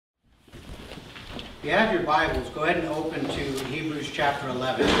If you have your Bibles, go ahead and open to Hebrews chapter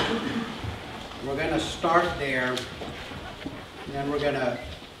 11. We're going to start there, and then we're going to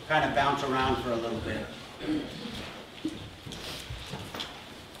kind of bounce around for a little bit.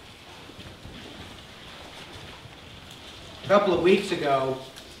 A couple of weeks ago,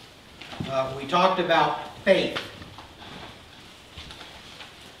 we talked about faith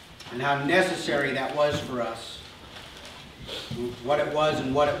and how necessary that was for us, what it was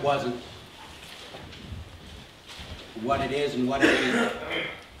and what it wasn't, what it is and what it isn't.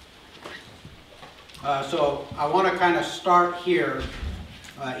 So I want to kind of start here,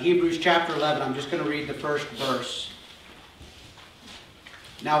 Hebrews chapter 11. I'm just going to read the first verse.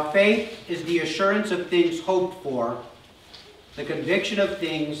 Now faith is the assurance of things hoped for, the conviction of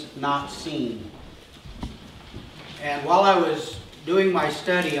things not seen. And while I was doing my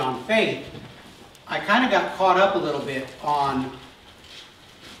study on faith, I kind of got caught up a little bit on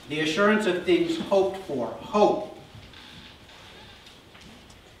the assurance of things hoped for, hope.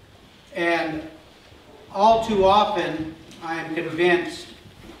 And all too often, I am convinced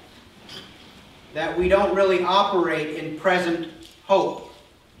that we don't really operate in present hope.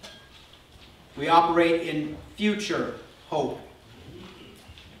 We operate in future hope.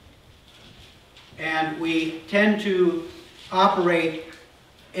 And we tend to operate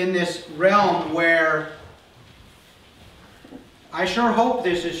in this realm where I sure hope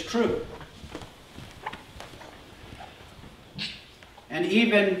this is true. And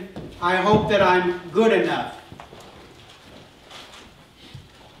even I hope that I'm good enough.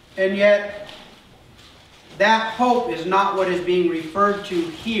 And yet, that hope is not what is being referred to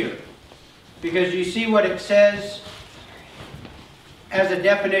here. Because you see what it says as a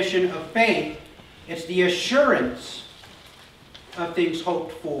definition of faith. It's the assurance of things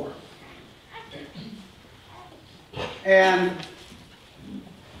hoped for. And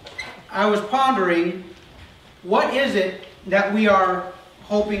I was pondering, what is it that we are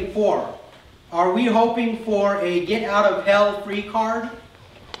hoping for? Are we hoping for a get out of hell free card?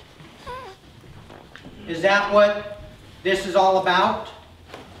 Is that what this is all about?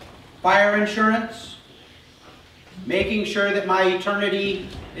 Fire insurance? Making sure that my eternity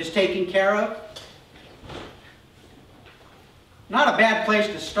is taken care of? Not a bad place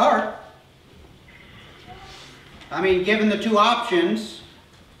to start. I mean, given the two options,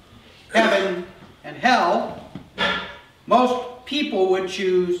 heaven and hell, most people would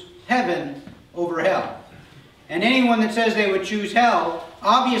choose heaven over hell. And anyone that says they would choose hell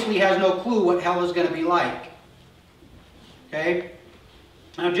obviously has no clue what hell is going to be like. Okay?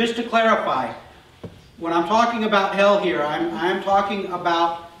 Now just to clarify, when I'm talking about hell here, I'm talking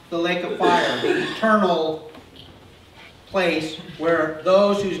about the lake of fire, the eternal place where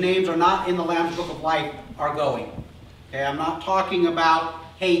those whose names are not in the Lamb's Book of Life are going. Okay? I'm not talking about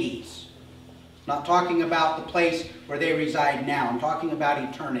Hades. I'm not talking about the place where they reside now. I'm talking about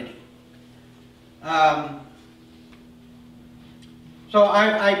eternity. So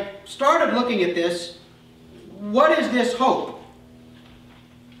I started looking at this. What is this hope?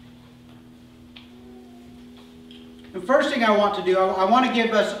 The first thing I want to do, I want to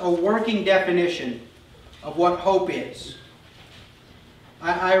give us a working definition of what hope is.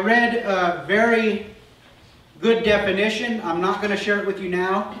 I read a very good definition. I'm not going to share it with you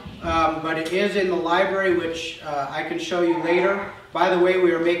now, but it is in the library, which I can show you later. By the way,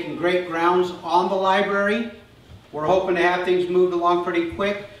 we are making great grounds on the library. We're hoping to have things moved along pretty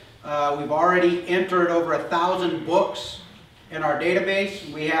quick. We've already entered over 1,000 books in our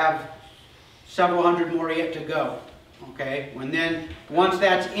database. We have several hundred more yet to go. Okay, and then once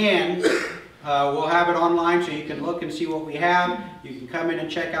that's in, we'll have it online so you can look and see what we have. You can come in and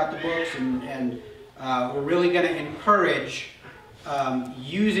check out the books, and we're really going to encourage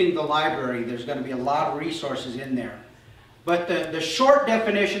using the library. There's going to be a lot of resources in there. But the short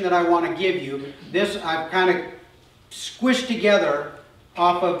definition that I want to give you, this I've kind of squished together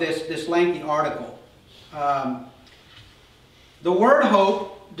off of this lengthy article. The word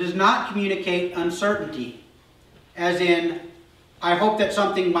hope does not communicate uncertainty, as in, I hope that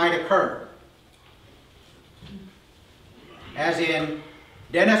something might occur. As in,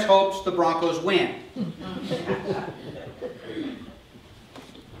 Dennis hopes the Broncos win.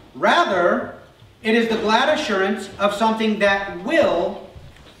 Rather, it is the glad assurance of something that will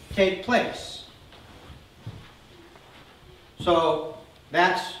take place. So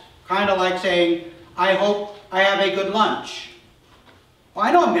that's kind of like saying, I hope I have a good lunch. Well,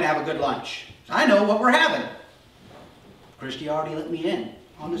 I know I'm going to have a good lunch. I know what we're having. Christy already let me in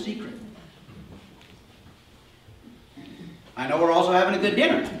on the secret. I know we're also having a good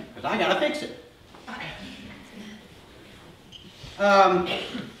dinner, because I got to fix it.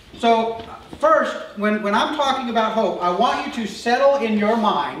 So first, when I'm talking about hope, I want you to settle in your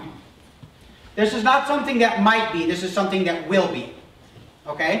mind, this is not something that might be, this is something that will be.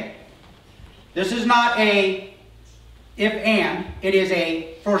 Okay? This is not a if and, it is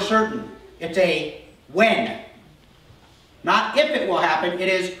a for certain. It's a when. Not if it will happen, it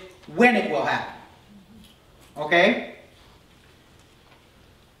is when it will happen. Okay?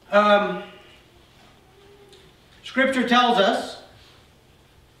 Scripture tells us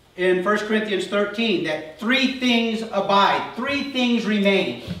in 1 Corinthians 13 that 3 things abide, 3 things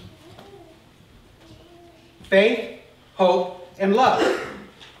remain. Faith, hope, and love.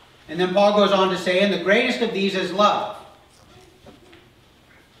 And then Paul goes on to say, and the greatest of these is love.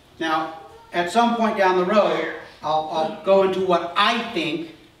 Now, at some point down the road, I'll go into what I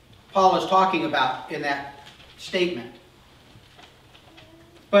think Paul is talking about in that statement.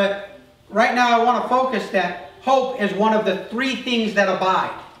 But right now I want to focus that hope is one of the 3 things that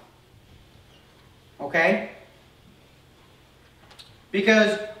abide. Okay?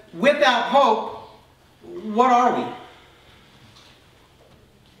 Because without hope, what are we?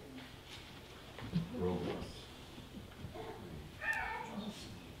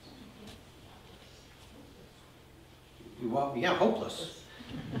 Well, yeah, hopeless.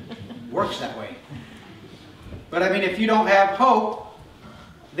 Works that way. But I mean, if you don't have hope,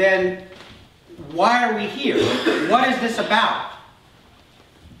 then why are we here? What is this about?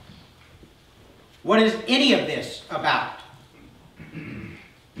 What is any of this about?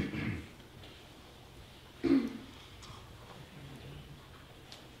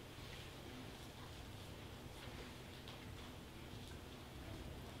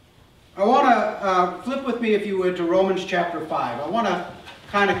 I want to flip with me, if you would, to Romans chapter 5. I want to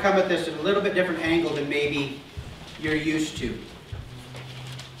kind of come at this at a little bit different angle than maybe you're used to.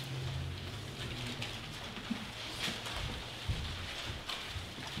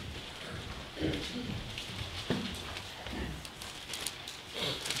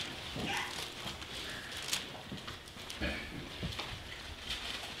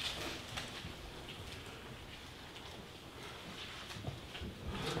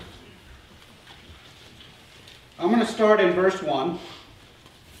 I'm going to start in verse 1.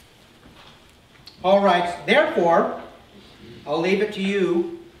 Paul writes, therefore, I'll leave it to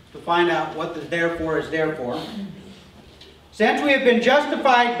you to find out what the therefore is there for. Since we have been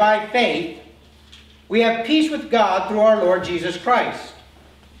justified by faith, we have peace with God through our Lord Jesus Christ.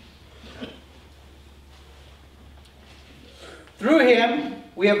 Through him,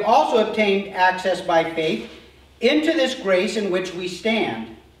 we have also obtained access by faith into this grace in which we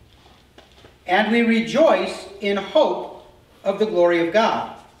stand. And we rejoice in hope of the glory of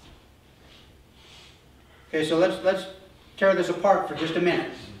God. Okay, so let's tear this apart for just a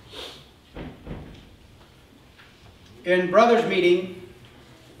minute. In brothers' meeting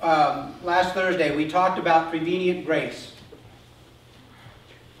last Thursday, we talked about prevenient grace.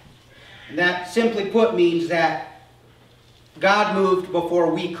 And that, simply put, means that God moved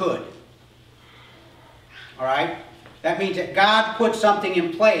before we could. All right? That means that God put something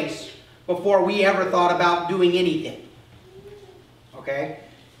in place before we ever thought about doing anything. Okay?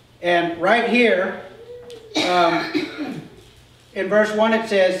 And right here, in verse 1 it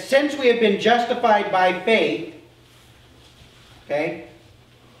says, since we have been justified by faith, okay?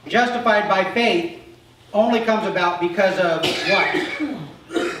 Justified by faith only comes about because of what?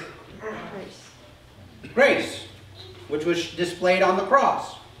 Grace. Grace, which was displayed on the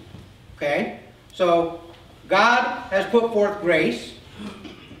cross. Okay? So, God has put forth grace.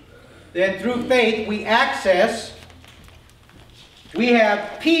 Then through faith we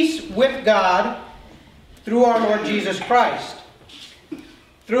have peace with God through our Lord Jesus Christ.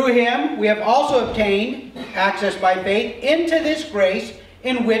 Through him we have also obtained access by faith into this grace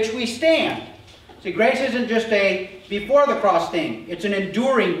in which we stand. See, grace isn't just a before the cross thing. It's an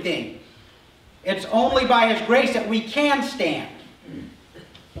enduring thing. It's only by his grace that we can stand.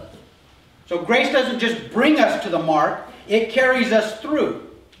 So grace doesn't just bring us to the mark. It carries us through.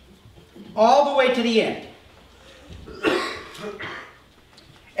 All the way to the end.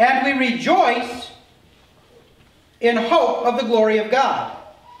 And we rejoice in hope of the glory of God.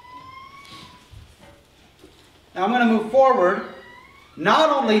 Now I'm going to move forward. Not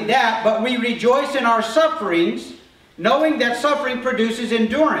only that, but we rejoice in our sufferings, knowing that suffering produces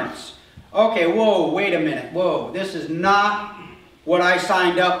endurance. Okay, whoa, wait a minute. Whoa, this is not what I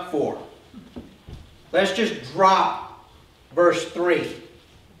signed up for. Let's just drop verse 3.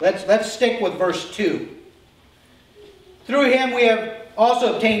 Let's stick with verse 2. Through him we have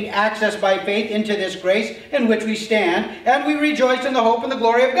also obtained access by faith into this grace in which we stand, and we rejoice in the hope and the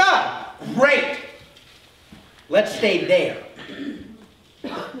glory of God. Great! Let's stay there.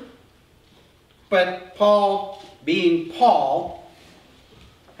 But Paul, being Paul,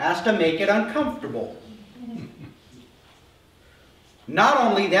 has to make it uncomfortable. Not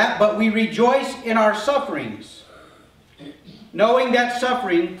only that, but we rejoice in our sufferings, knowing that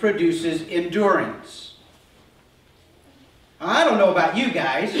suffering produces endurance. I don't know about you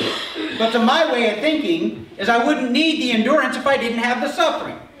guys, but to my way of thinking is I wouldn't need the endurance if I didn't have the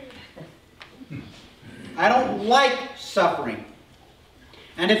suffering. I don't like suffering.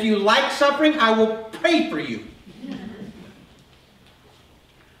 And if you like suffering, I will pray for you.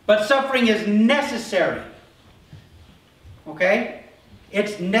 But suffering is necessary. Okay?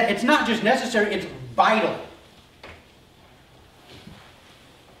 It's not just necessary, it's vital.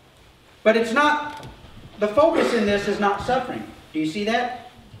 But it's not, the focus in this is not suffering. Do you see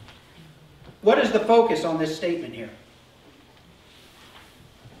that? What is the focus on this statement here?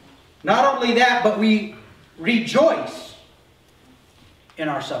 Not only that, but we rejoice in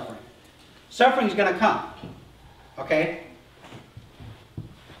our suffering. Suffering is going to come. Okay?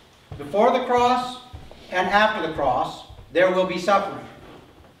 Before the cross and after the cross, there will be suffering.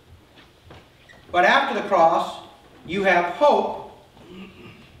 But after the cross, you have hope,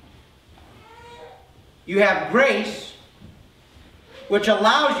 you have grace, which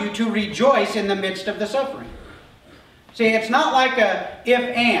allows you to rejoice in the midst of the suffering. See, it's not like a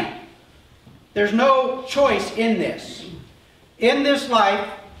if-and. There's no choice in this. In this life,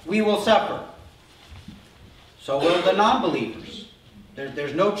 we will suffer. So will the non-believers.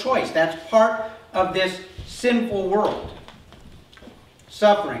 There's no choice. That's part of this sinful world.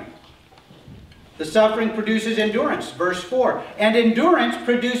 Suffering. The suffering produces endurance. Verse 4. And endurance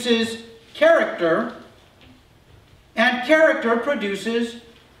produces character. And character produces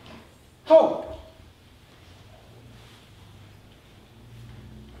hope.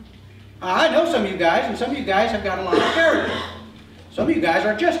 I know some of you guys, and some of you guys have got a lot of character. Some of you guys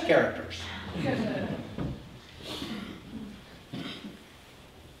are just characters.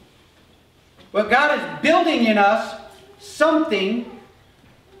 But God is building in us something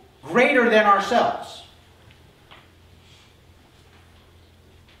greater than ourselves.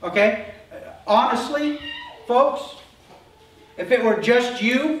 Okay? Honestly, folks, if it were just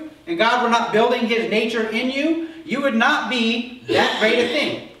you, and God were not building His nature in you, you would not be that great a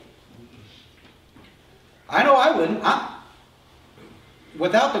thing. I know I wouldn't.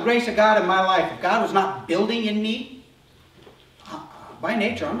 Without the grace of God in my life, if God was not building in me, by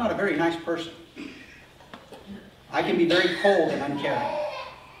nature, I'm not a very nice person. I can be very cold and uncaring.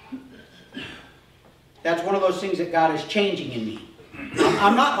 That's one of those things that God is changing in me.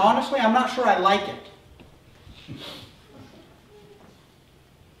 I'm not sure I like it.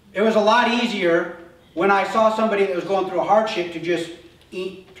 It was a lot easier when I saw somebody that was going through a hardship to just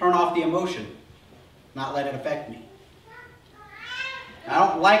turn off the emotion, not let it affect me. I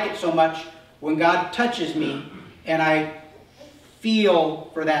don't like it so much when God touches me and I feel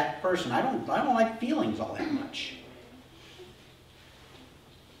for that person. I don't like feelings all that much.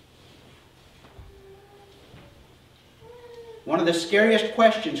 One of the scariest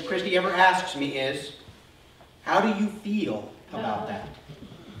questions Christy ever asks me is, how do you feel about that?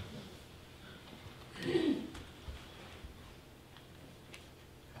 How do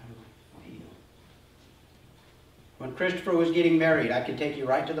I feel? When Christopher was getting married, I could take you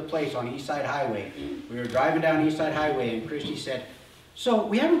right to the place on East Side Highway. We were driving down East Side Highway, and Christy said, so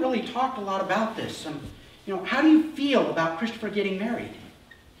we haven't really talked a lot about this. How do you feel about Christopher getting married?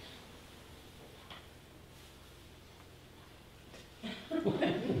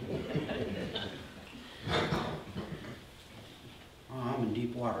 I'm in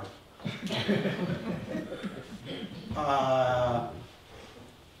deep water. I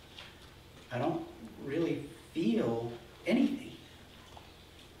don't really feel anything.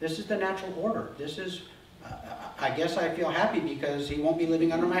 This is the natural order. This is, I guess I feel happy because he won't be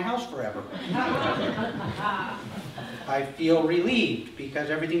living under my house forever. I feel relieved because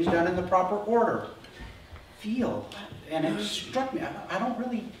everything's done in the proper order. Feel. And it struck me, I don't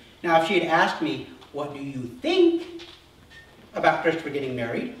really... Now, if she had asked me, what do you think about Christopher getting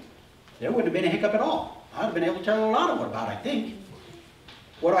married? There wouldn't have been a hiccup at all. I would have been able to tell her a lot of what about, I think.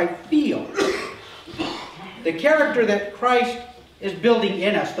 What I feel. The character that Christ is building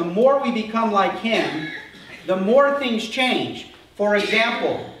in us, the more we become like Him, the more things change. For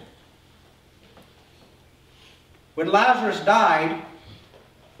example, when Lazarus died,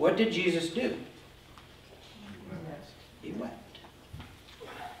 what did Jesus do? He wept.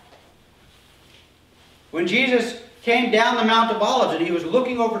 When Jesus came down the Mount of Olives and He was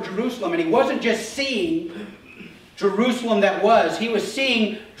looking over Jerusalem, and He wasn't just seeing Jerusalem that was, He was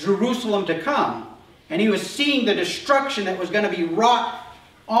seeing Jerusalem to come. And He was seeing the destruction that was going to be wrought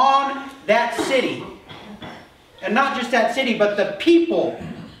on that city, and not just that city, but the people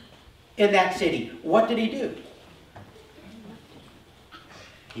in that city, what did he do?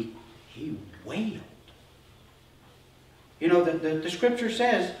 He wailed. You know, the scripture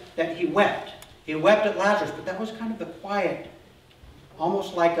says that he wept. He wept at Lazarus, but that was kind of the quiet,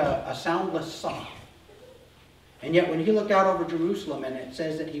 almost like a soundless sob. And yet when he looked out over Jerusalem and it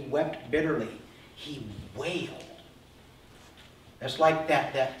says that he wept bitterly, he wailed. That's like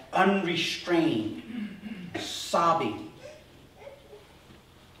that unrestrained sobbing.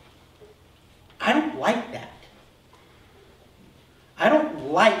 I don't like that. I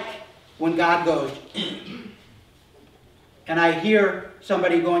don't like when God goes, and I hear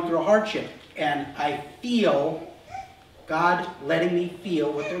somebody going through a hardship, and I feel God letting me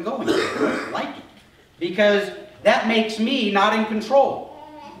feel what they're going through. I don't like it. Because that makes me not in control.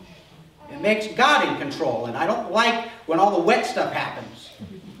 It makes God in control. And I don't like when all the wet stuff happens.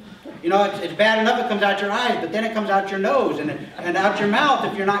 You know, it's bad enough it comes out your eyes, but then it comes out your nose and out your mouth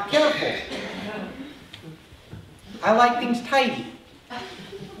if you're not careful. I like things tidy.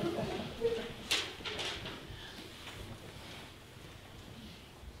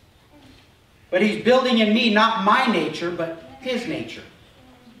 But he's building in me not my nature, but his nature.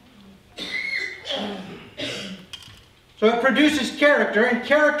 So it produces character, and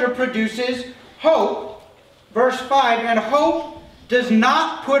character produces hope. Verse 5, and hope does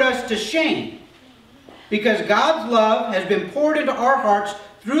not put us to shame, because God's love has been poured into our hearts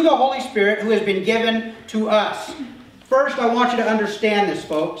through the Holy Spirit who has been given to us. First, I want you to understand this,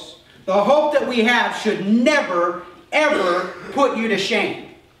 folks. The hope that we have should never, ever put you to shame.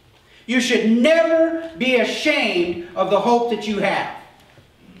 You should never be ashamed of the hope that you have.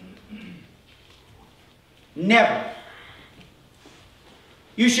 Never.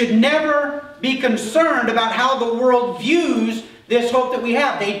 You should never be concerned about how the world views this hope that we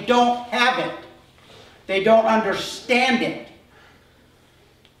have. They don't have it. They don't understand it.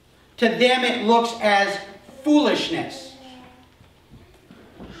 To them it looks as foolishness.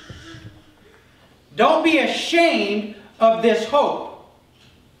 Don't be ashamed of this hope.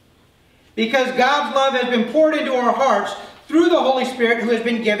 Because God's love has been poured into our hearts through the Holy Spirit who has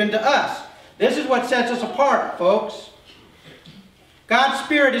been given to us. This is what sets us apart, folks. God's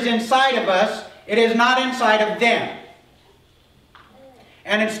Spirit is inside of us. It is not inside of them.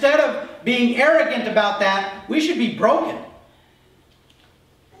 And instead of being arrogant about that, we should be broken.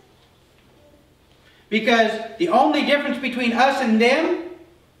 Because the only difference between us and them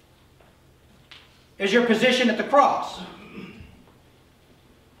is your position at the cross.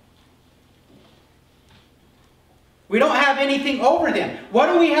 We don't have anything over them.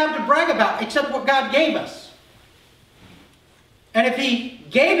 What do we have to brag about except what God gave us? And if He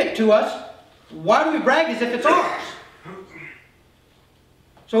gave it to us, why do we brag as if it's ours?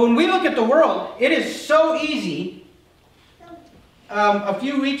 So when we look at the world, it is so easy. A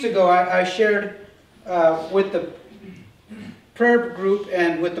few weeks ago, I shared with the prayer group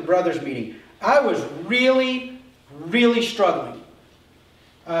and with the brothers meeting. I was really, really struggling.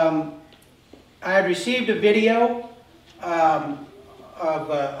 I had received a video of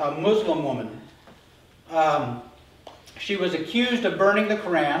a Muslim woman. She was accused of burning the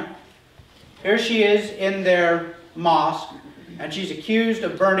Quran. Here she is in their mosque, and she's accused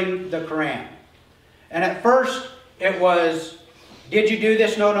of burning the Quran. And at first, it was, did you do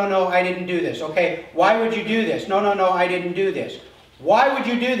this? No, no, no, I didn't do this. Okay, why would you do this? No, no, no, I didn't do this. Why would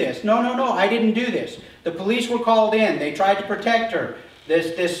you do this? No, no, no, I didn't do this. The police were called in. They tried to protect her.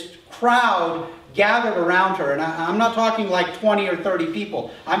 This crowd gathered around her. And I'm not talking like 20 or 30 people.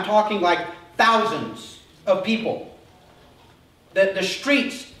 I'm talking like thousands of people. The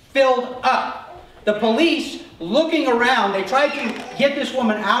streets filled up. The police looking around, they tried to get this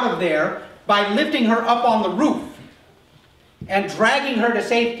woman out of there by lifting her up on the roof and dragging her to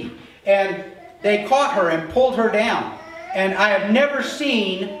safety. And they caught her and pulled her down. And I have never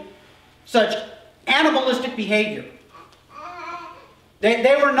seen such animalistic behavior.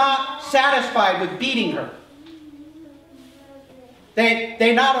 They were not satisfied with beating her.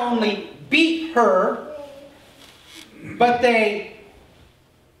 They not only beat her, but they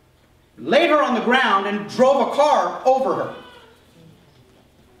laid her on the ground and drove a car over her.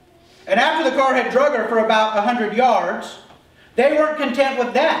 And after the car had drug her for about 100 yards, they weren't content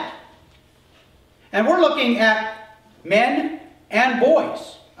with that. And we're looking at men and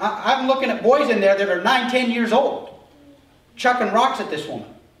boys. I'm looking at boys in there that are 9, 10 years old, chucking rocks at this woman.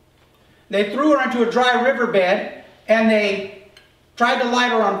 They threw her into a dry riverbed and they tried to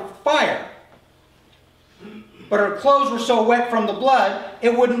light her on fire. But her clothes were so wet from the blood,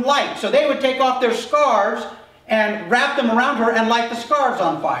 it wouldn't light. So they would take off their scarves and wrap them around her and light the scarves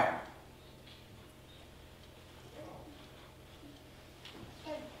on fire.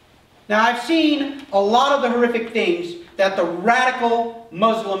 Now, I've seen a lot of the horrific things that the radical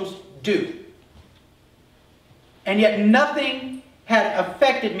Muslims do. And yet nothing had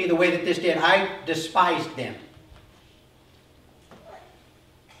affected me the way that this did. I despised them.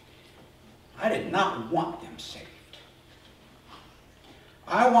 I did not want them saved.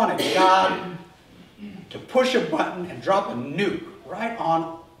 I wanted God to push a button and drop a nuke right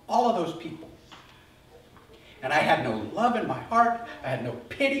on all of those people. And I had no love in my heart. I had no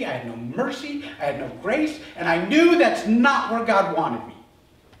pity. I had no mercy. I had no grace. And I knew that's not where God wanted me.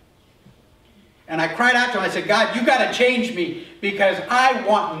 And I cried out to him. I said, God, you got to change me because I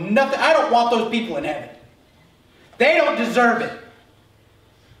want nothing. I don't want those people in heaven. They don't deserve it.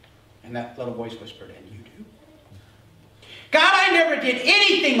 And that little voice whispered, and you do? God, I never did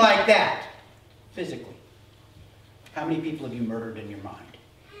anything like that. Physically. How many people have you murdered in your mind?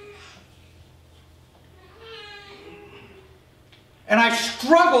 And I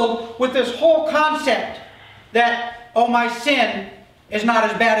struggled with this whole concept that, oh, my sin is not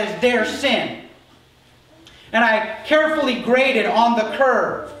as bad as their sin. And I carefully graded on the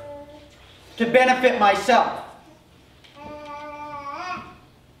curve to benefit myself.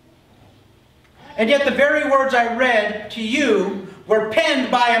 And yet the very words I read to you were penned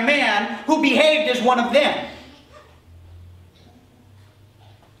by a man who behaved as one of them.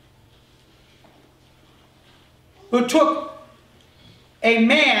 Who took a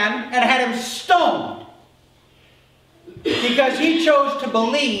man and had him stoned because he chose to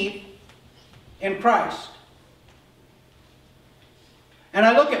believe in Christ. And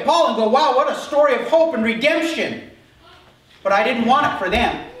I look at Paul and go, wow, what a story of hope and redemption. But I didn't want it for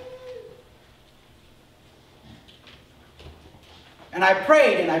them. And I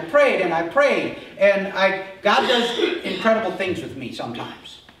prayed and I prayed and I prayed. And God does incredible things with me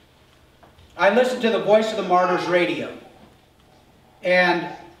sometimes. I listened to the Voice of the Martyrs radio. And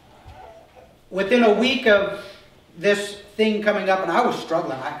within a week of this thing coming up, and I was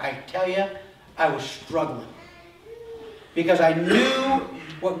struggling. I tell you, I was struggling. Because I knew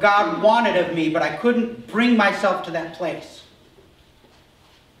what God wanted of me, but I couldn't bring myself to that place.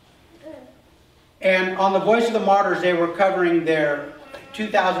 And on the Voice of the Martyrs, they were covering their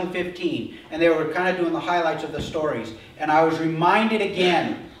 2015. And they were kind of doing the highlights of the stories. And I was reminded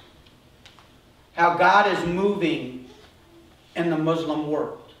again how God is moving in the Muslim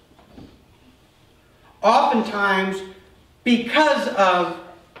world. Oftentimes, because of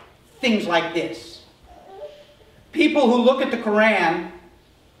things like this. People who look at the Quran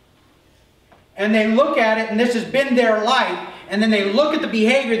and they look at it and this has been their life, and then they look at the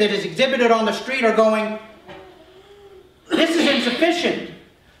behavior that is exhibited on the street are going, this is insufficient.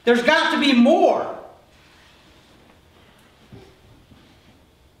 There's got to be more.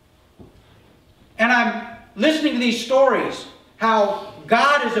 And I'm listening to these stories, how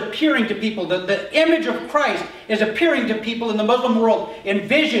God is appearing to people. The image of Christ is appearing to people in the Muslim world in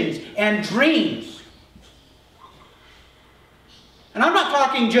visions and dreams. And I'm not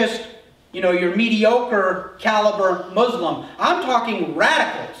talking just, your mediocre caliber Muslim. I'm talking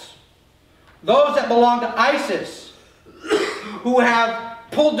radicals. Those that belong to ISIS, who have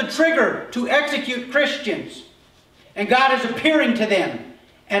pulled the trigger to execute Christians. And God is appearing to them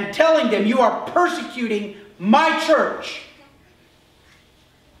and telling them, you are persecuting my church.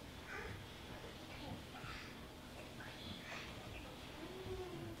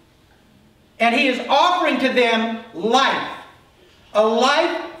 And He is offering to them life. A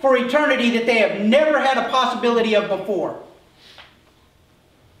life for eternity that they have never had a possibility of before.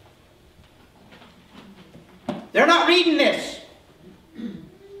 They're not reading this.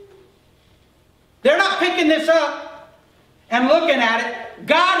 They're not picking this up and looking at it.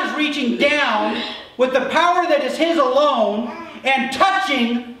 God is reaching down with the power that is His alone and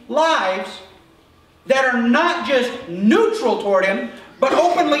touching lives that are not just neutral toward Him, but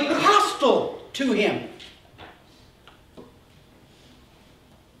openly hostile to Him.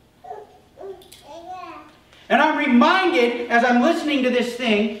 And I'm reminded, as I'm listening to this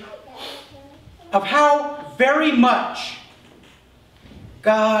thing, of how very much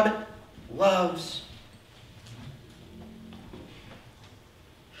God loves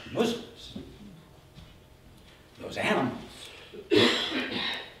Muslims, those animals.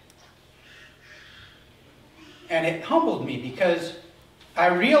 And it humbled me because I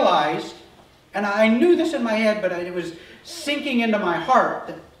realized, and I knew this in my head, but it was sinking into my heart,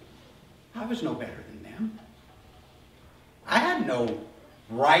 that I was no better than them. I had no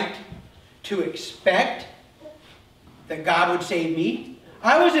right to expect that God would save me.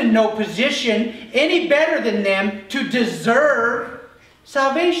 I was in no position any better than them to deserve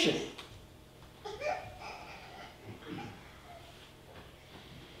salvation.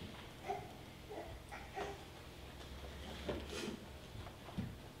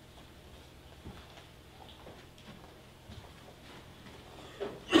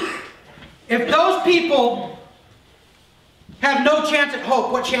 If those people have no chance at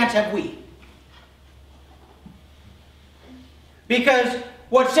hope, what chance have we? Because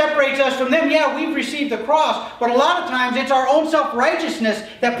what separates us from them, yeah, we've received the cross, but a lot of times it's our own self-righteousness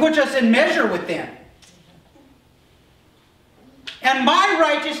that puts us in measure with them. And my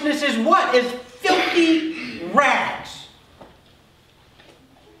righteousness is what? Is filthy rags.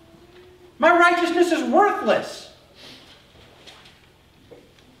 My righteousness is worthless.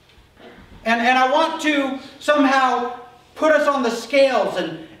 And I want to somehow put us on the scales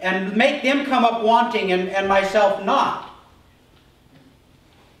and make them come up wanting and myself not.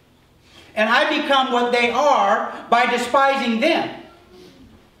 And I become what they are by despising them.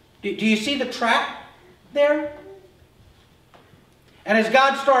 Do you see the trap there? And as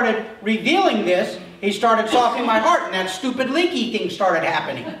God started revealing this, He started softening my heart, and that stupid leaky thing started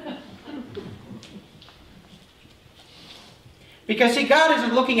happening. Because, see, God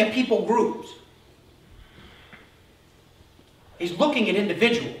isn't looking at people groups. He's looking at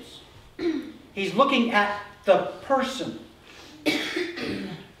individuals. He's looking at the person.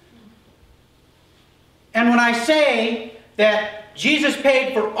 And when I say that Jesus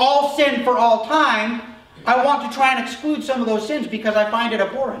paid for all sin for all time, I want to try and exclude some of those sins because I find it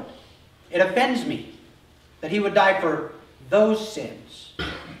abhorrent. It offends me that He would die for those sins.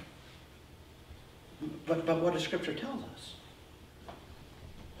 But what does Scripture tell us?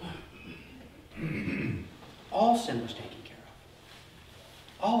 All sin was taken care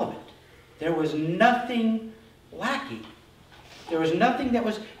of. All of it. There was nothing lacking. There was nothing that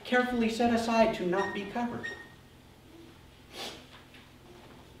was carefully set aside to not be covered.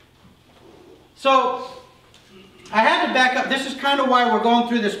 So, I had to back up. This is kind of why we're going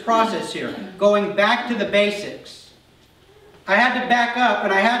through this process here. Going back to the basics. I had to back up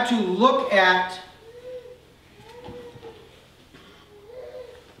and I had to look at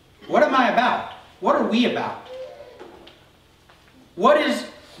what am I about? What are we about? What is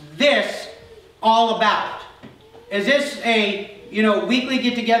this all about? Is this a weekly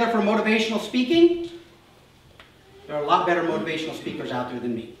get-together for motivational speaking? There are a lot better motivational speakers out there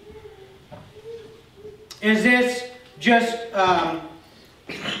than me. Is this just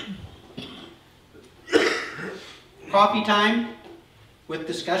coffee time with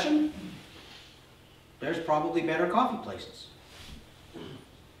discussion? There's probably better coffee places.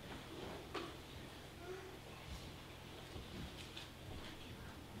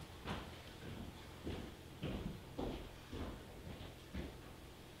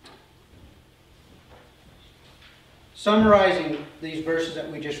 Summarizing these verses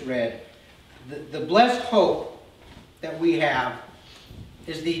that we just read, the blessed hope that we have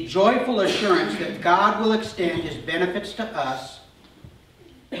is the joyful assurance that God will extend His benefits to us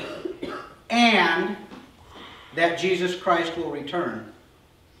and that Jesus Christ will return.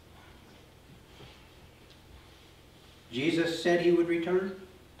 Jesus said He would return.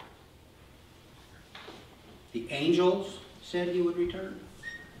 The angels said He would return.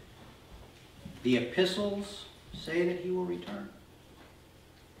 The epistles say that He will return.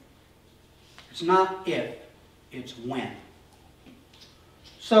 It's not if, it's when.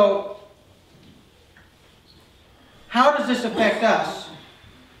 So, how does this affect us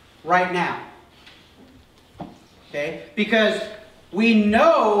right now? Okay? Because we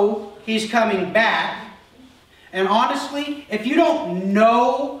know He's coming back. And honestly, if you don't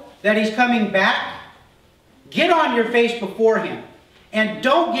know that He's coming back, get on your face before Him. And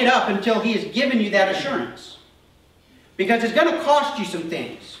don't get up until He has given you that assurance. Because it's going to cost you some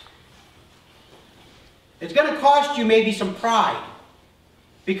things. It's going to cost you maybe some pride.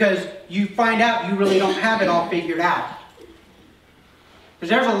 Because you find out you really don't have it all figured out. Because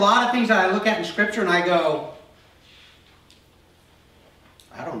there's a lot of things that I look at in Scripture and I go,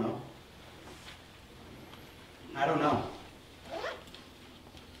 I don't know. I don't know.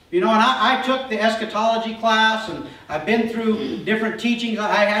 You know, and I took the eschatology class, and I've been through different teachings.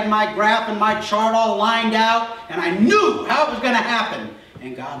 I had my graph and my chart all lined out, and I knew how it was going to happen.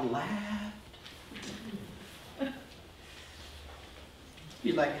 And God laughed.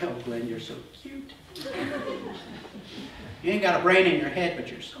 He's like, oh, Glenn, you're so cute. You ain't got a brain in your head,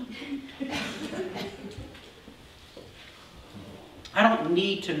 but you're so cute. I don't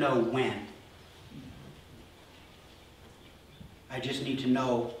need to know when. I just need to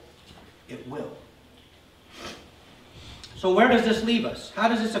know it will. So where does this leave us? How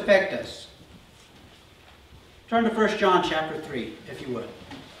does this affect us? Turn to 1 John chapter 3, if you would.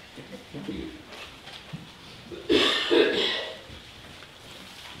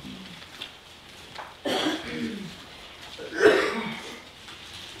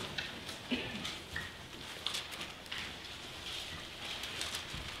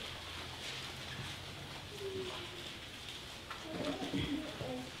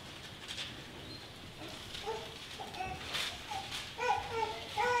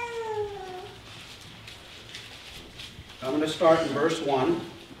 start in verse 1.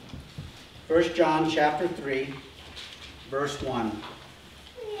 1 John chapter 3, verse 1.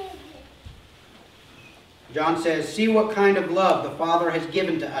 John says, "See what kind of love the Father has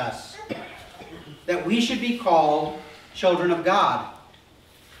given to us, that we should be called children of God.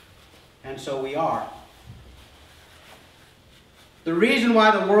 And so we are. The reason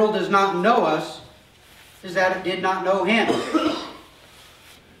why the world does not know us is that it did not know Him.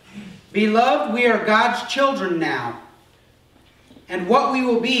 Beloved, we are God's children now, and what we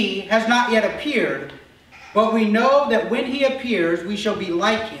will be has not yet appeared, but we know that when He appears, we shall be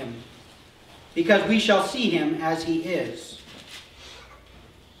like Him, because we shall see Him as He is.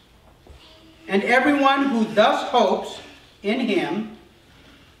 And everyone who thus hopes in Him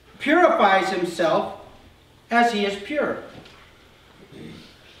purifies himself as He is pure."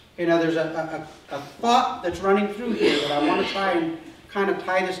 You know, there's a thought that's running through here that I want to try and kind of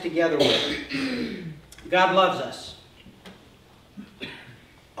tie this together with. God loves us.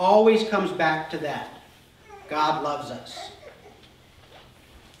 Always comes back to that. God loves us.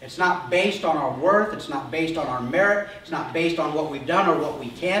 It's not based on our worth. It's not based on our merit. It's not based on what we've done or what we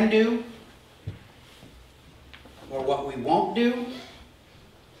can do or what we won't do.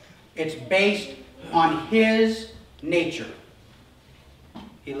 It's based on His nature.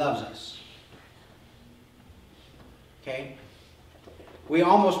 He loves us. Okay? We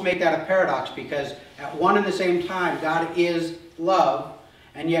almost make that a paradox because at one and the same time, God is love,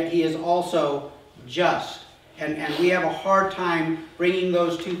 and yet He is also just. And we have a hard time bringing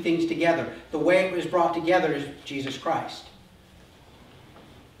those two things together. The way it was brought together is Jesus Christ.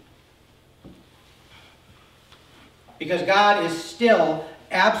 Because God is still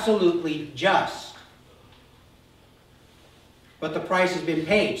absolutely just. But the price has been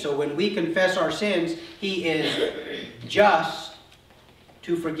paid. So when we confess our sins, He is just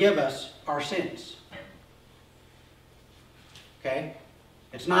to forgive us our sins. Okay?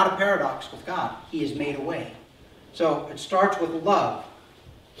 It's not a paradox with God. He has made a way. So it starts with love.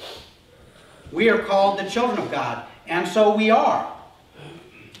 We are called the children of God, and so we are.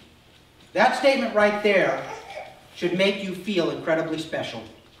 That statement right there should make you feel incredibly special.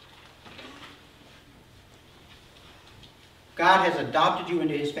 God has adopted you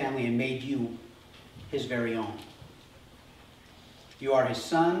into His family and made you His very own. You are His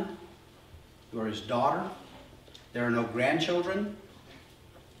son. You are His daughter. There are no grandchildren,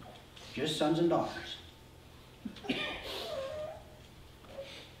 just sons and daughters.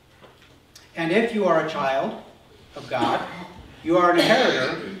 And if you are a child of God, you are an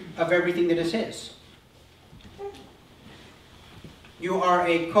inheritor of everything that is His. You are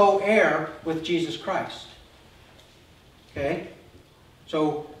a co-heir with Jesus Christ. Okay?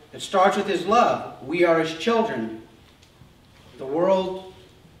 So it starts with His love. We are His children. The world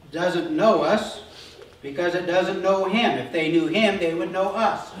doesn't know us because it doesn't know Him. If they knew Him, they would know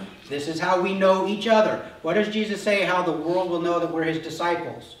us. This is how we know each other. What does Jesus say how the world will know that we're His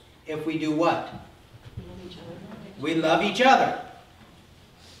disciples? If we do what? We love each other.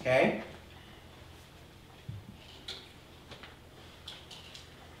 Okay?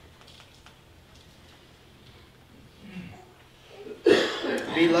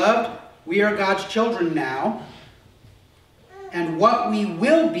 Beloved, we are God's children now, and what we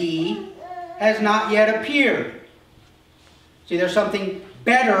will be has not yet appeared. See, there's something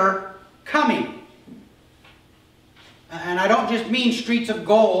better coming. And I don't just mean streets of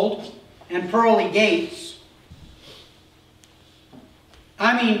gold and pearly gates.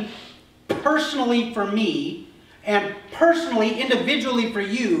 I mean, personally for me, and personally, individually for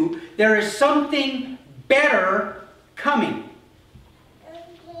you, there is something better coming.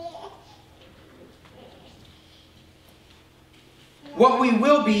 What we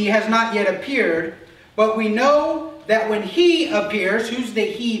will be has not yet appeared, but we know that when He appears, who's the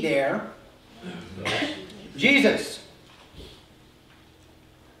He there? Jesus.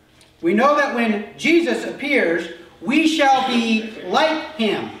 We know that when Jesus appears, we shall be like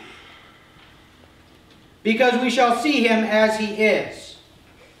Him, because we shall see Him as He is.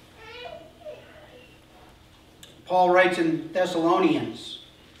 Paul writes in Thessalonians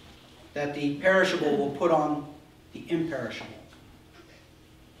that the perishable will put on the imperishable.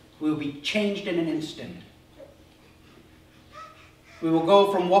 We will be changed in an instant. We will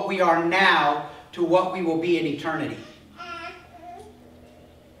go from what we are now to what we will be in eternity.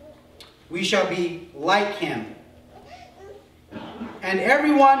 We shall be like Him. And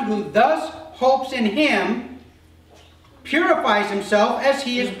everyone who thus hopes in Him purifies himself as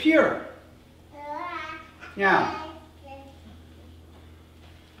He is pure. Now,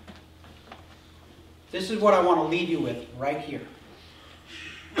 this is what I want to leave you with right here.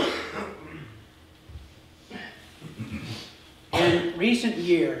 in recent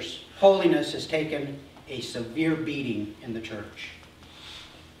years, holiness has taken a severe beating in the church.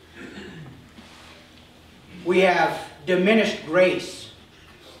 We have diminished grace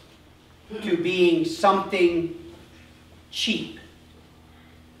to being something cheap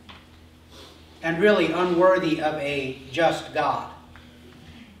and really unworthy of a just God.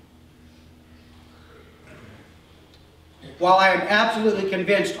 While I am absolutely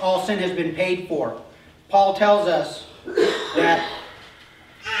convinced all sin has been paid for, Paul tells us that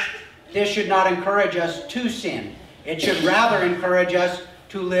this should not encourage us to sin. It should rather encourage us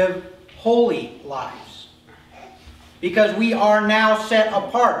to live holy lives. Because we are now set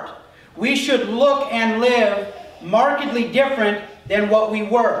apart. We should look and live markedly different than what we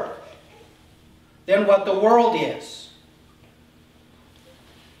were, than what the world is.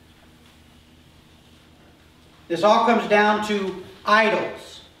 This all comes down to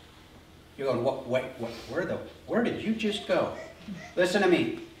idols. You're going, where did you just go? Listen to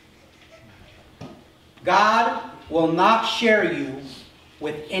me. God will not share you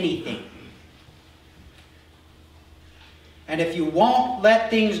with anything. And if you won't let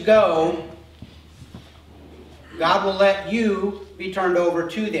things go, God will let you be turned over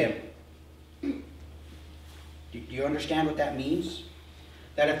to them. Do you understand what that means?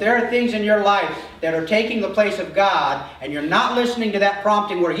 That if there are things in your life that are taking the place of God, and you're not listening to that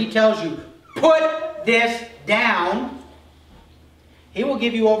prompting where He tells you, put this down, He will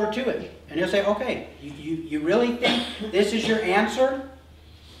give you over to it. And He'll say, okay, you really think this is your answer?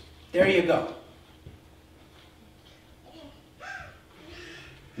 There you go.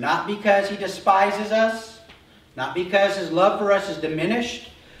 Not because He despises us, not because His love for us is diminished,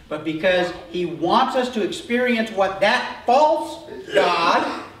 but because He wants us to experience what that false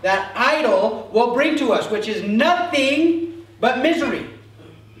god, that idol, will bring to us, which is nothing but misery.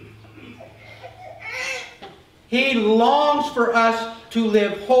 He longs for us to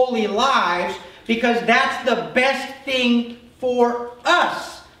live holy lives because that's the best thing for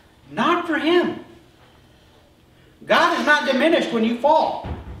us, not for Him. God is not diminished when you fall.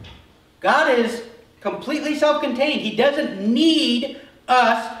 God is completely self-contained. He doesn't need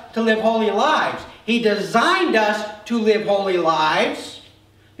us to live holy lives. He designed us to live holy lives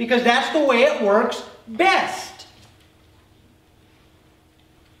because that's the way it works best.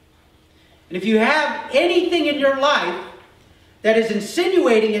 And if you have anything in your life that is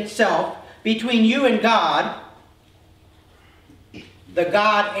insinuating itself between you and God, the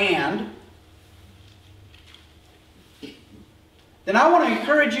God and, then I want to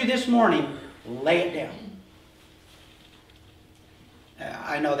encourage you this morning, lay it down.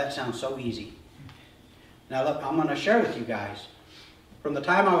 I know that sounds so easy. Now look, I'm going to share with you guys. From the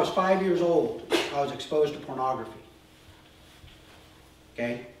time I was 5 years old, I was exposed to pornography.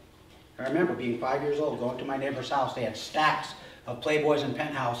 Okay? I remember being 5 years old, going to my neighbor's house. They had stacks of Playboys and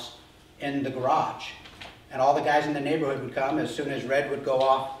Penthouse in the garage. And all the guys in the neighborhood would come. As soon as Red would go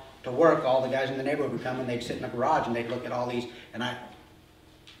off to work, all the guys in the neighborhood would come and they'd sit in the garage and they'd look at all these. And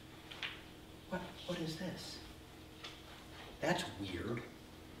what is this? That's weird.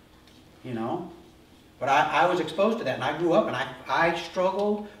 You know? But I was exposed to that, and I grew up, and I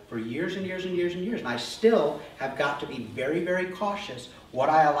struggled for years and years and years and years. And I still have got to be very, very cautious what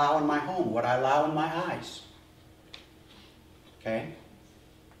I allow in my home, what I allow in my eyes. Okay?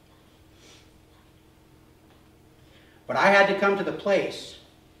 But I had to come to the place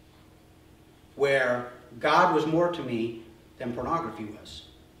where God was more to me than pornography was.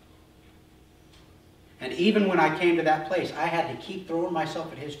 And even when I came to that place, I had to keep throwing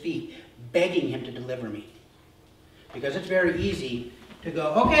myself at His feet, begging Him to deliver me. Because it's very easy to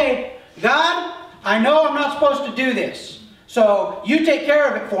go, okay, God, I know I'm not supposed to do this, so you take care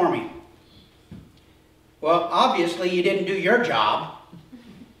of it for me. Well, obviously you didn't do your job.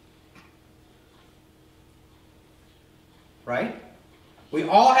 Right? We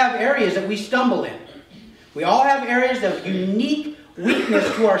all have areas that we stumble in. We all have areas of unique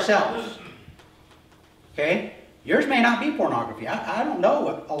weakness to ourselves. Okay? Yours may not be pornography. I don't know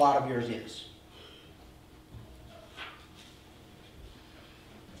what a lot of yours is.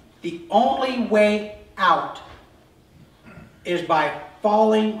 The only way out is by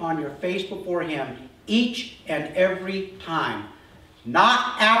falling on your face before Him each and every time.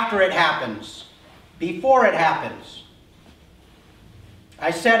 Not after it happens. Before it happens. I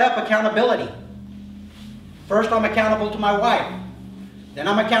set up accountability. First I'm accountable to my wife. Then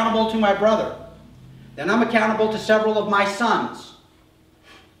I'm accountable to my brother. Then I'm accountable to several of my sons.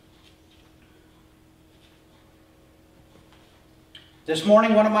 This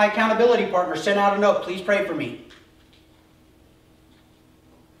morning, one of my accountability partners sent out a note. Please pray for me.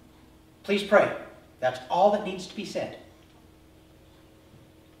 Please pray. That's all that needs to be said.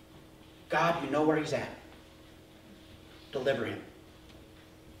 God, you know where he's at. Deliver him.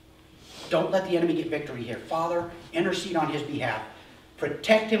 Don't let the enemy get victory here. Father, intercede on his behalf.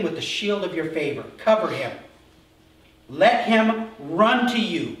 Protect him with the shield of your favor. Cover him. Let him run to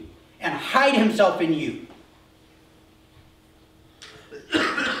you and hide himself in you.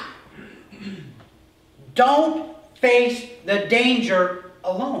 Don't face the danger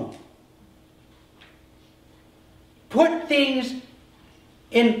alone. Put things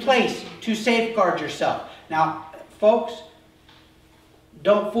in place to safeguard yourself. Now, folks,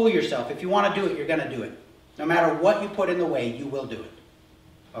 don't fool yourself. If you want to do it, you're going to do it. No matter what you put in the way, you will do it.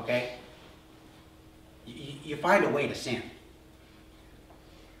 Okay? You find a way to sin.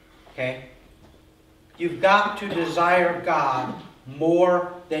 Okay? You've got to desire God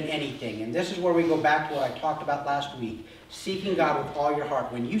more than anything. And this is where we go back to what I talked about last week. Seeking God with all your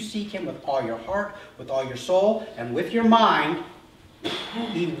heart. When you seek him with all your heart, with all your soul, and with your mind,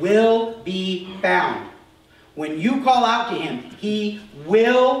 he will be found. When you call out to him, he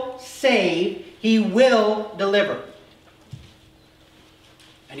will save, he will deliver.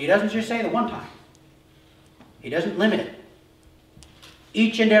 And he doesn't just say the one time. He doesn't limit it.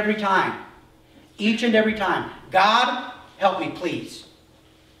 Each and every time. Each and every time. God, help me, please.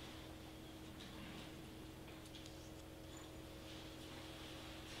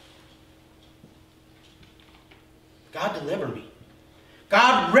 God, deliver me.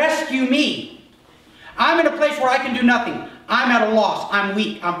 God, rescue me. I'm in a place where I can do nothing. I'm at a loss. I'm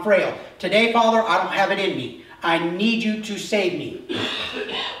weak. I'm frail. Today, Father, I don't have it in me. I need you to save me.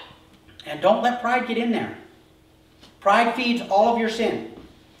 And don't let pride get in there. Pride feeds all of your sin.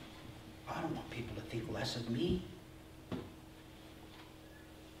 I don't want people to think less of me.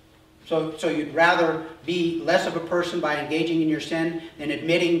 So you'd rather be less of a person by engaging in your sin than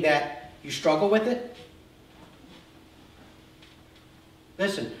admitting that you struggle with it?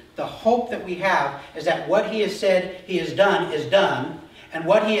 Listen, the hope that we have is that what he has said he has done is done, and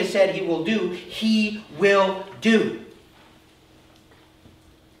what he has said he will do, he will do.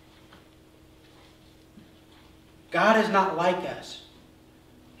 God is not like us.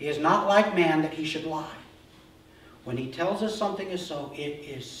 He is not like man that he should lie. When he tells us something is so, it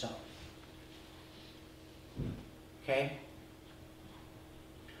is so. Okay?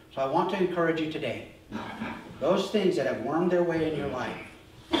 So I want to encourage you today. Those things that have wormed their way in your life,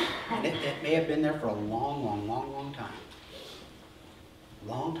 and it may have been there for a long, long, long, long time.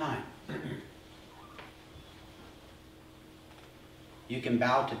 Long time. You can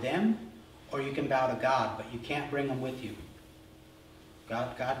bow to them, or you can bow to God, but you can't bring them with you.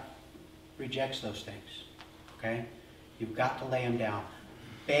 God rejects those things. Okay? You've got to lay them down.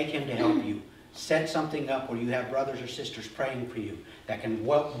 Beg him to help you. Set something up where you have brothers or sisters praying for you that can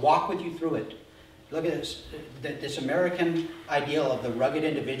walk with you through it. Look at this. This American ideal of the rugged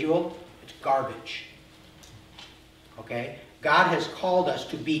individual, it's garbage. Okay? God has called us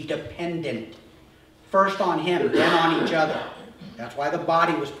to be dependent. First on him, then on each other. That's why the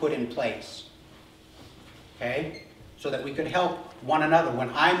body was put in place. Okay? So that we could help one another. When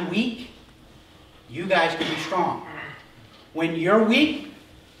I'm weak, you guys can be strong. When you're weak,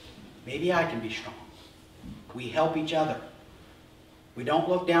 maybe I can be strong. We help each other. We don't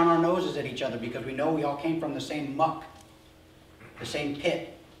look down our noses at each other because we know we all came from the same muck, the same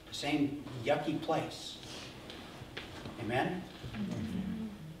pit, the same yucky place. Amen?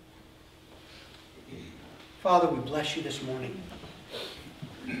 Father, we bless you this morning.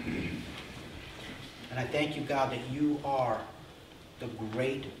 And I thank you, God, that you are the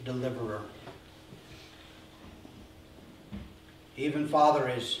great deliverer. Even, Father,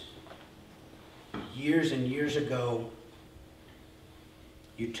 as years and years ago,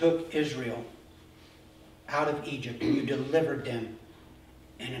 you took Israel out of Egypt and you delivered them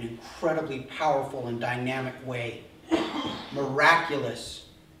in an incredibly powerful and dynamic way. Miraculous.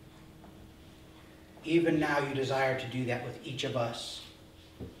 Even now you desire to do that with each of us.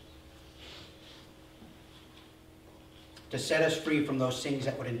 To set us free from those things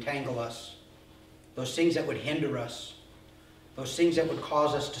that would entangle us. Those things that would hinder us. Those things that would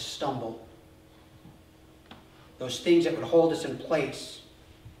cause us to stumble. Those things that would hold us in place.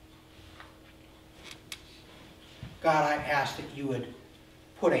 God, I ask that you would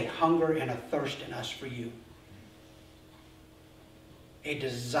put a hunger and a thirst in us for you. A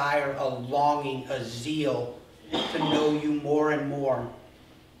desire, a longing, a zeal to know you more and more.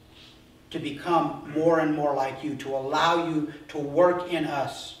 To become more and more like you. To allow you to work in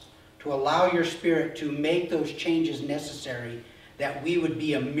us. To allow your Spirit to make those changes necessary that we would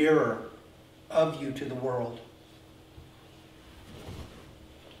be a mirror of you to the world.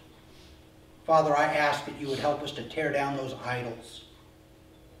 Father, I ask that you would help us to tear down those idols.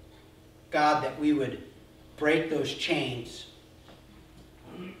 God, that we would break those chains,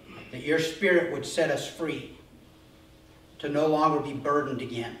 that your Spirit would set us free to no longer be burdened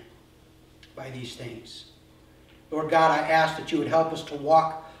again by these things. Lord God, I ask that you would help us to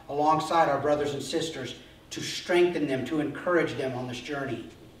walk alongside our brothers and sisters, to strengthen them, to encourage them on this journey.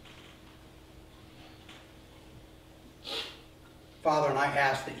 Father, and I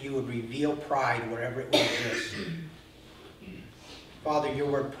ask that you would reveal pride wherever it will exist. Father, your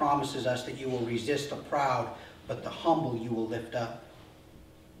word promises us that you will resist the proud, but the humble you will lift up.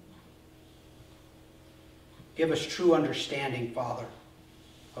 Give us true understanding, Father,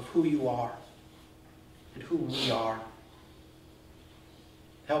 of who you are and who we are.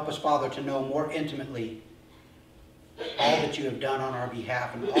 Help us, Father, to know more intimately all that you have done on our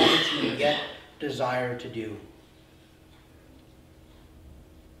behalf and all that you yet desire to do.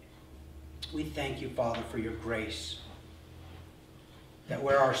 We thank you, Father, for your grace. That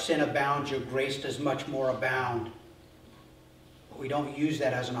where our sin abounds, your grace does much more abound. But we don't use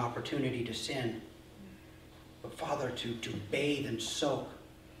that as an opportunity to sin. But, Father, to bathe and soak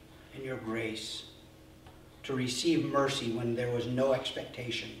in your grace. To receive mercy when there was no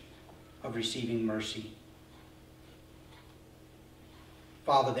expectation of receiving mercy.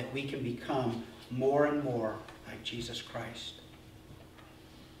 Father, that we can become more and more like Jesus Christ.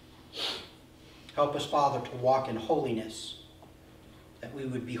 Help us, Father, to walk in holiness, that we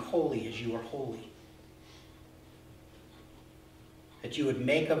would be holy as you are holy. That you would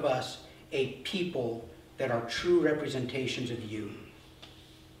make of us a people that are true representations of you.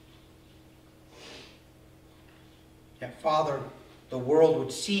 That, Father, the world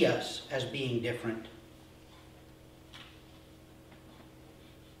would see us as being different.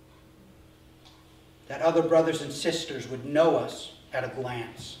 That other brothers and sisters would know us at a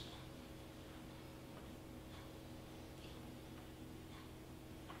glance.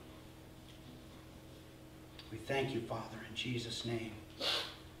 We thank you, Father, in Jesus' name.